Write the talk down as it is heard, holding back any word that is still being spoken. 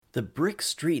The brick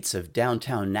streets of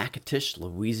downtown Natchitoches,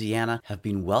 Louisiana have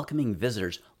been welcoming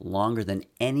visitors longer than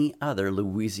any other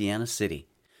Louisiana city.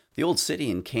 The old city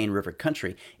in Cane River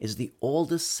Country is the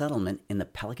oldest settlement in the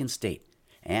Pelican State,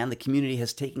 and the community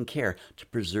has taken care to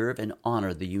preserve and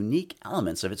honor the unique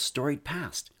elements of its storied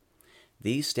past.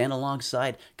 These stand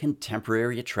alongside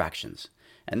contemporary attractions,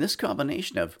 and this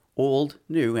combination of old,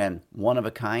 new, and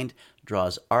one-of-a-kind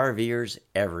draws RVers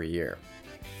every year.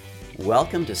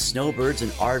 Welcome to Snowbirds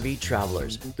and RV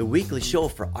Travelers, the weekly show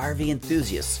for RV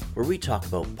enthusiasts, where we talk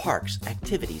about parks,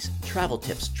 activities, travel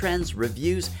tips, trends,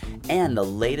 reviews, and the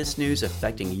latest news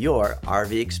affecting your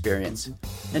RV experience.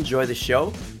 Enjoy the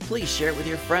show? Please share it with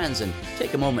your friends and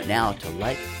take a moment now to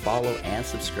like, follow, and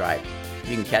subscribe.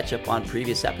 You can catch up on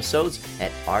previous episodes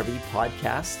at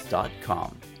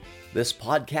rvpodcasts.com. This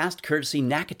podcast courtesy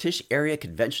Nack-a-tish Area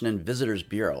Convention and Visitors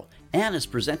Bureau and is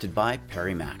presented by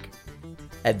Perry Mac.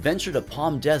 Adventure to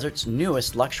Palm Desert's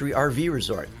newest luxury RV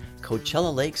resort,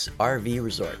 Coachella Lakes RV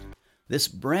Resort. This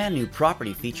brand new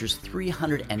property features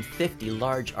 350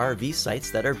 large RV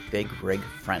sites that are big rig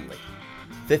friendly.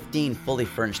 15 fully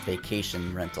furnished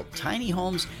vacation rental tiny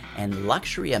homes and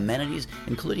luxury amenities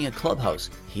including a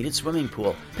clubhouse, heated swimming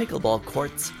pool, pickleball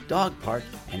courts, dog park,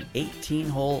 and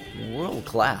 18-hole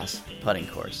world-class putting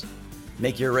course.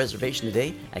 Make your reservation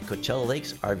today at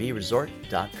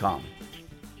CoachellaLakesRVResort.com.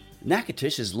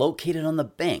 Nack-a-tish is located on the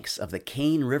banks of the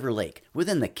Cane River Lake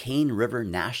within the Cane River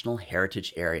National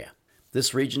Heritage Area.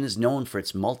 This region is known for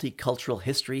its multicultural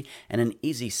history and an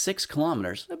easy 6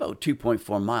 kilometers, about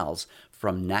 2.4 miles,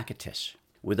 from Nack-a-tish.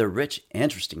 With a rich,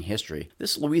 interesting history,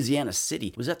 this Louisiana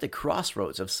city was at the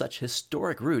crossroads of such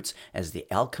historic routes as the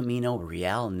El Camino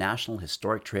Real National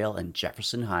Historic Trail and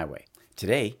Jefferson Highway.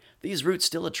 Today, these routes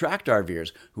still attract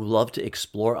RVers who love to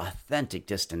explore authentic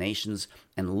destinations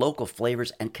and local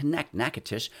flavors and connect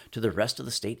Nack-a-tish to the rest of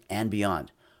the state and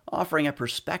beyond, offering a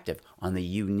perspective on the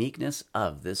uniqueness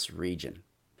of this region.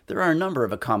 There are a number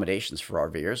of accommodations for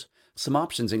RVers. Some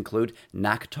options include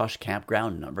Natchitoches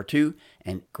Campground No. 2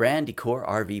 and Grand Decor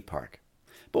RV Park.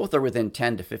 Both are within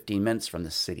 10 to 15 minutes from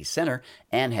the city center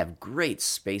and have great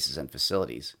spaces and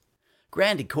facilities.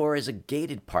 Grand Decor is a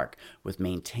gated park with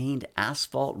maintained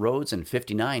asphalt roads and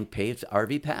 59 paved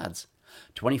RV pads.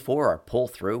 24 are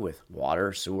pull-through with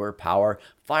water, sewer, power,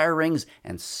 fire rings,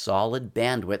 and solid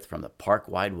bandwidth from the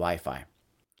park-wide Wi-Fi.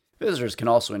 Visitors can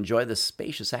also enjoy the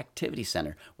spacious activity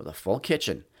center with a full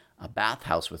kitchen, a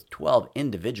bathhouse with 12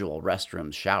 individual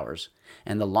restrooms, showers,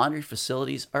 and the laundry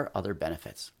facilities are other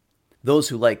benefits. Those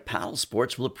who like paddle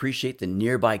sports will appreciate the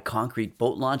nearby concrete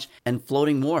boat launch and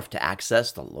floating wharf to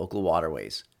access the local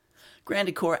waterways. Grand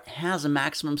Decor has a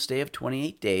maximum stay of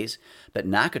 28 days, but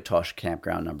Natchitoches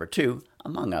Campground No. 2,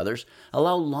 among others,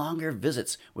 allow longer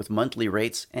visits with monthly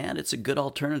rates, and it's a good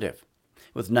alternative.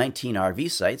 With 19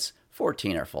 RV sites,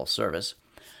 14 are full service,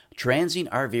 transient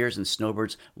RVers and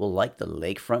snowbirds will like the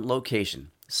lakefront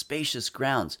location, spacious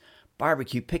grounds,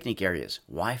 barbecue picnic areas,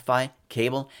 Wi-Fi,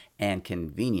 cable, and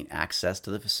convenient access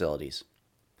to the facilities.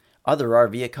 Other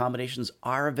RV accommodations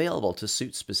are available to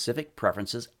suit specific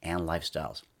preferences and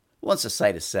lifestyles. Once a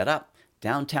site is set up,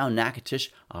 downtown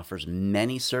Nack-a-tish offers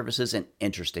many services and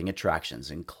interesting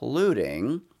attractions,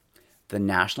 including the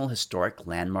National Historic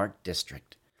Landmark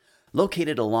District.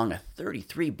 Located along a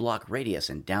 33-block radius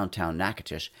in downtown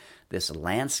Nack-a-tish, this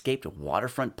landscaped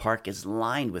waterfront park is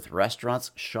lined with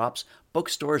restaurants, shops,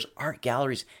 bookstores, art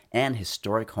galleries, and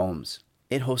historic homes.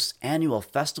 It hosts annual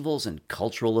festivals and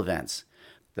cultural events.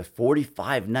 The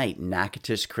 45-night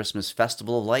Nack-a-tish Christmas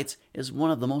Festival of Lights is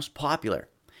one of the most popular.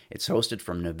 It's hosted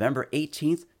from November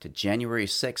 18th to January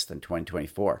 6th in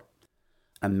 2024.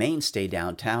 A mainstay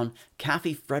downtown,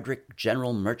 Café Frederick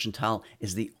General Mercantile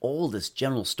is the oldest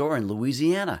general store in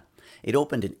Louisiana. It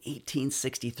opened in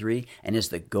 1863 and is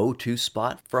the go-to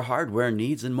spot for hardware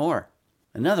needs and more.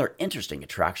 Another interesting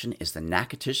attraction is the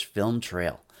Nack-a-tish Film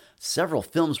Trail. Several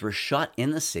films were shot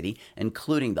in the city,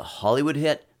 including the Hollywood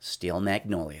hit Steel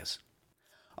Magnolias.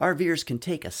 RVers can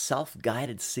take a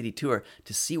self-guided city tour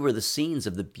to see where the scenes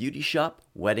of the beauty shop,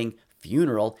 wedding,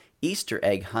 funeral, Easter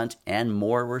egg hunt, and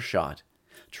more were shot.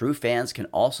 True fans can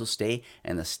also stay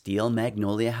in the Steel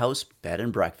Magnolia House Bed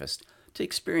and Breakfast to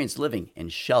experience living in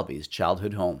Shelby's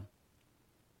childhood home.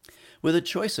 With a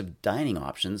choice of dining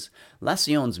options,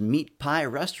 Lesion's Meat Pie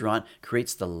restaurant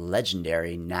creates the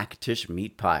legendary Nack-a-tish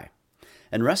meat pie,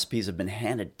 and recipes have been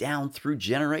handed down through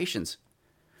generations.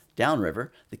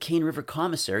 Downriver, the Cane River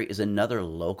Commissary is another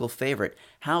local favorite,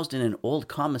 housed in an old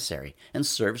commissary and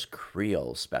serves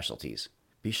Creole specialties.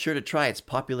 Be sure to try its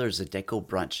popular Zydeco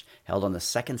brunch, held on the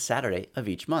second Saturday of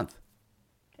each month.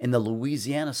 In the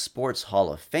Louisiana Sports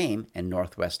Hall of Fame and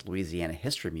Northwest Louisiana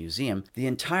History Museum, the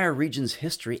entire region's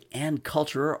history and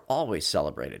culture are always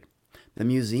celebrated. The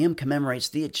museum commemorates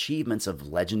the achievements of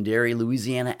legendary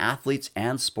Louisiana athletes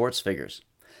and sports figures.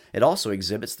 It also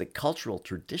exhibits the cultural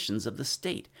traditions of the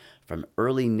state, from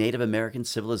early Native American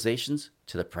civilizations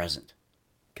to the present.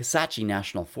 Kisatchie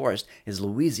National Forest is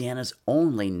Louisiana's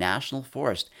only national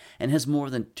forest and has more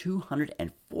than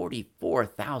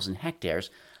 244,000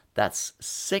 hectares. That's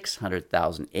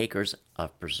 600,000 acres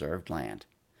of preserved land.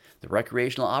 The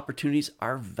recreational opportunities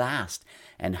are vast,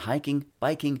 and hiking,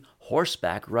 biking,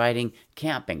 horseback riding,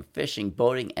 camping, fishing,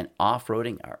 boating, and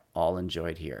off-roading are all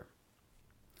enjoyed here.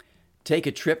 Take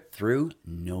a trip through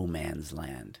No Man's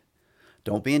Land.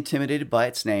 Don't be intimidated by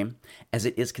its name, as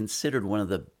it is considered one of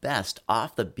the best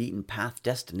off-the-beaten-path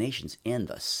destinations in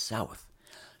the South.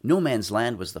 No Man's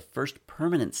Land was the first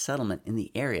permanent settlement in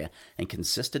the area and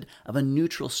consisted of a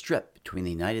neutral strip between the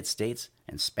United States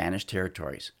and Spanish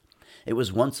territories. It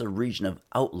was once a region of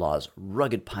outlaws,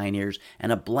 rugged pioneers,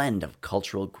 and a blend of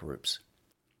cultural groups.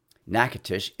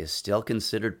 Nack-a-tish is still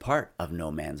considered part of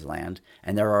No Man's Land,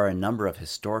 and there are a number of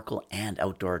historical and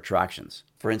outdoor attractions.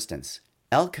 For instance,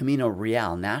 El Camino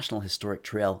Real National Historic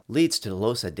Trail leads to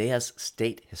Los Ideas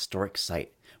State Historic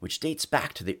Site, which dates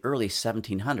back to the early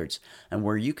 1700s, and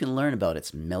where you can learn about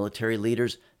its military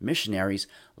leaders, missionaries,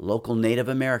 local Native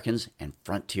Americans, and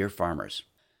frontier farmers.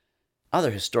 Other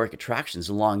historic attractions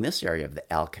along this area of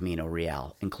the El Camino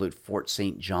Real include Fort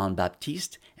St. John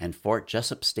Baptiste and Fort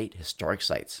Jessup State Historic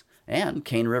Sites, and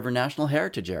Cane River National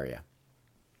Heritage Area.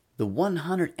 The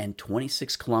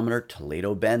 126-kilometer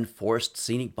Toledo Bend Forest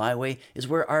Scenic Byway is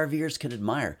where RVers can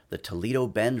admire the Toledo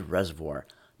Bend Reservoir,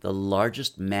 the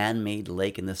largest man-made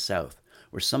lake in the South,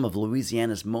 where some of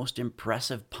Louisiana's most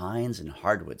impressive pines and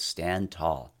hardwoods stand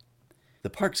tall. The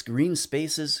park's green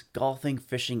spaces, golfing,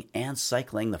 fishing, and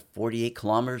cycling the 48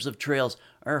 kilometers of trails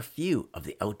are a few of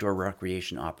the outdoor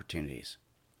recreation opportunities.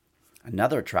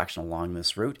 Another attraction along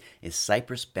this route is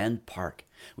Cypress Bend Park,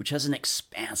 which has an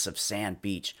expansive sand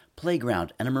beach,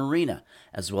 playground, and a marina,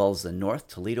 as well as the North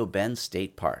Toledo Bend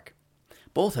State Park.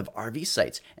 Both have RV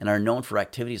sites and are known for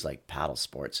activities like paddle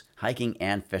sports, hiking,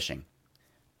 and fishing.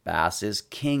 Bass is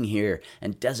king here,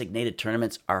 and designated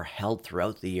tournaments are held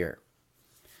throughout the year.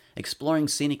 Exploring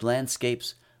scenic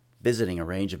landscapes, visiting a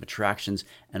range of attractions,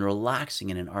 and relaxing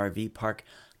in an RV park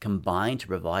combine to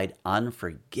provide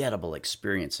unforgettable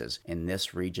experiences in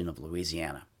this region of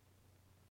Louisiana.